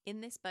In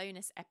this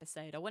bonus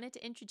episode, I wanted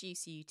to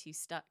introduce you to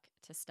Stuck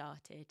to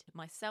Started,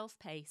 my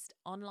self-paced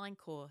online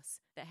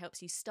course that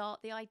helps you start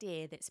the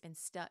idea that's been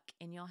stuck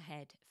in your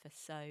head for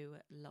so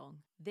long.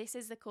 This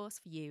is the course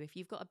for you if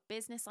you've got a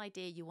business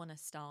idea you want to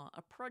start,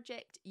 a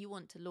project you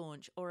want to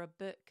launch, or a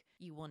book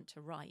you want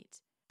to write,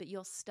 but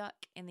you're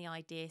stuck in the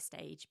idea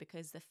stage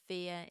because the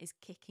fear is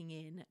kicking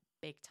in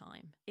big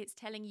time. It's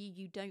telling you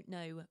you don't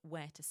know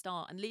where to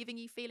start and leaving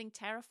you feeling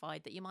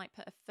terrified that you might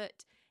put a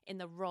foot in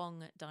the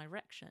wrong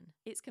direction.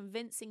 It's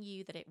convincing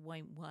you that it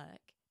won't work,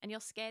 and you're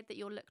scared that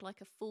you'll look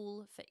like a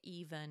fool for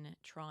even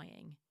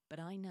trying. But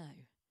I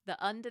know that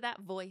under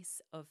that voice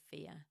of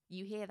fear,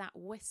 you hear that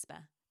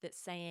whisper that's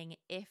saying,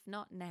 if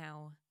not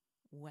now,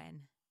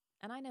 when?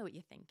 And I know what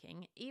you're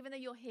thinking. Even though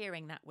you're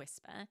hearing that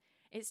whisper,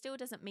 it still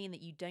doesn't mean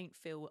that you don't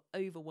feel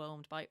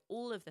overwhelmed by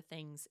all of the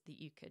things that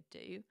you could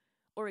do,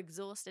 or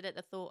exhausted at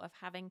the thought of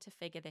having to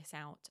figure this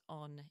out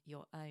on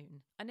your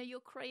own. I know you're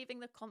craving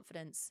the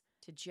confidence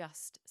to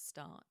just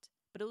start,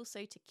 but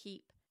also to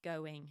keep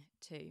going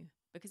too,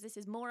 because this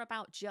is more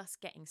about just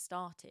getting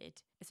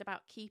started. It's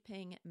about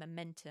keeping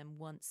momentum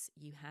once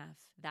you have.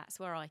 That's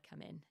where I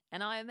come in.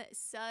 And I'm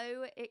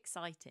so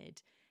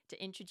excited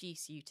to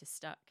introduce you to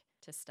Stuck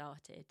to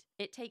Started.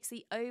 It takes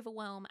the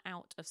overwhelm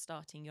out of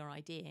starting your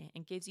idea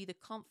and gives you the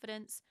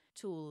confidence,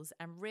 tools,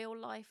 and real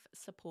life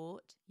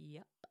support.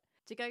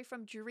 To go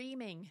from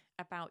dreaming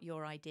about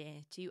your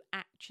idea to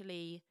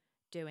actually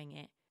doing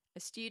it. A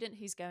student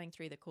who's going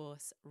through the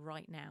course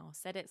right now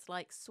said it's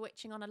like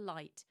switching on a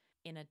light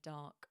in a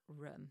dark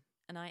room.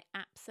 And I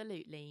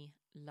absolutely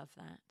love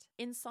that.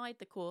 Inside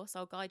the course,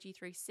 I'll guide you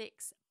through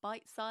 6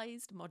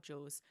 bite-sized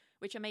modules,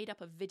 which are made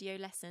up of video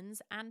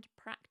lessons and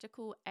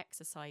practical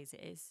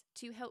exercises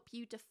to help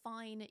you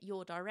define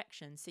your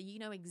direction so you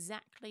know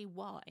exactly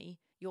why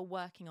you're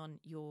working on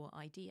your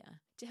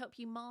idea, to help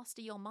you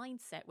master your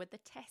mindset with the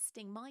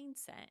testing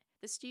mindset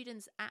the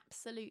students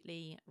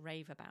absolutely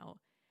rave about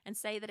and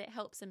say that it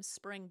helps them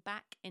spring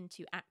back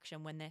into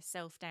action when their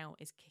self-doubt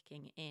is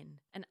kicking in.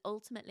 And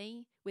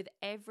ultimately, with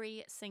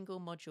every single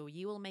module,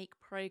 you will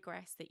make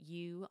progress that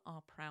you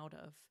are proud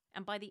of.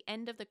 And by the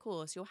end of the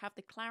course, you'll have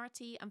the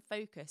clarity and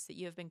focus that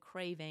you have been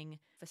craving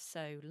for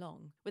so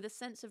long, with a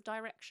sense of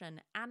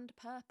direction and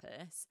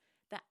purpose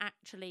that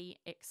actually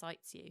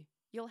excites you.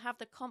 You'll have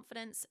the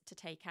confidence to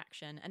take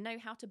action and know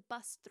how to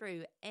bust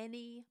through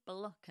any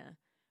blocker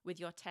with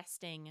your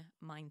testing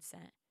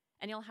mindset.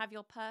 And you'll have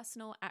your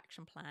personal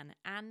action plan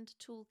and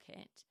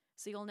toolkit,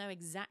 so you'll know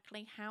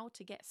exactly how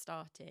to get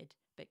started,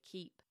 but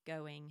keep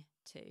going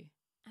too.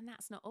 And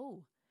that's not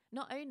all.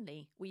 Not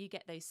only will you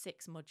get those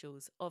 6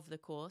 modules of the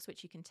course,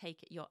 which you can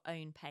take at your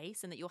own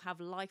pace and that you'll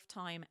have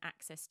lifetime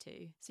access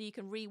to, so you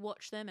can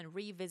rewatch them and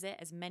revisit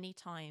as many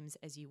times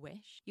as you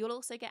wish. You'll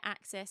also get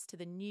access to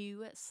the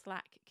new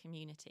Slack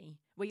community,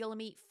 where you'll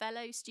meet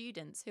fellow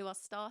students who are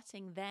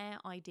starting their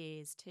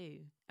ideas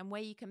too, and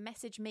where you can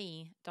message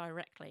me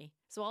directly.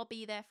 So I'll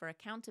be there for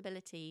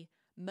accountability,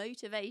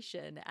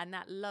 motivation, and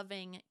that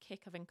loving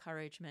kick of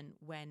encouragement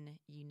when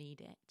you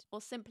need it. Or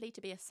simply to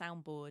be a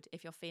soundboard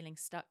if you're feeling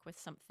stuck with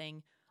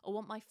something or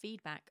want my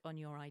feedback on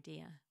your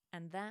idea.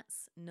 And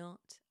that's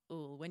not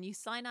all. When you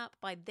sign up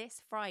by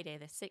this Friday,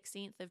 the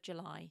 16th of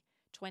July,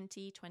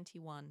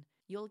 2021,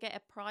 you'll get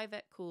a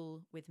private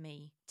call with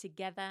me.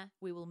 Together,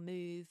 we will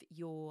move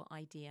your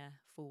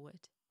idea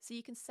forward. So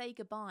you can say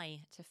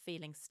goodbye to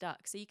feeling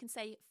stuck. So you can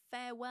say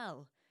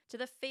farewell to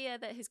the fear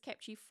that has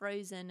kept you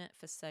frozen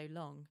for so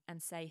long,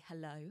 and say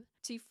hello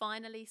to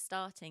finally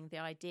starting the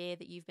idea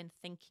that you've been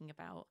thinking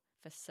about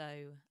for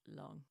so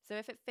long. So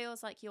if it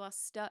feels like you are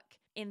stuck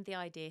in the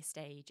idea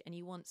stage and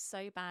you want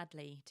so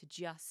badly to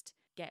just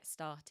get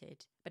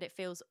started, but it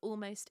feels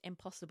almost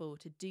impossible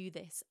to do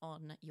this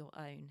on your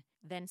own,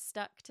 then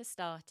Stuck to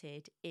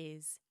Started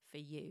is for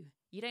you.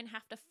 You don't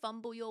have to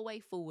fumble your way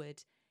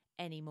forward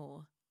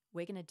anymore.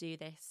 We're going to do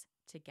this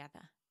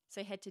together.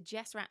 So head to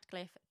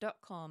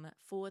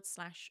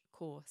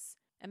jessratcliffe.com/course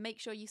and make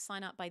sure you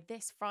sign up by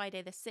this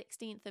Friday, the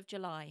 16th of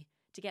July,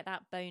 to get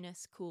that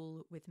bonus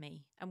call with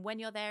me. And when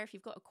you're there, if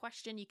you've got a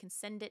question, you can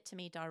send it to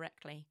me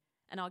directly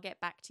and I'll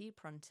get back to you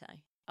pronto.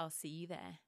 I'll see you there.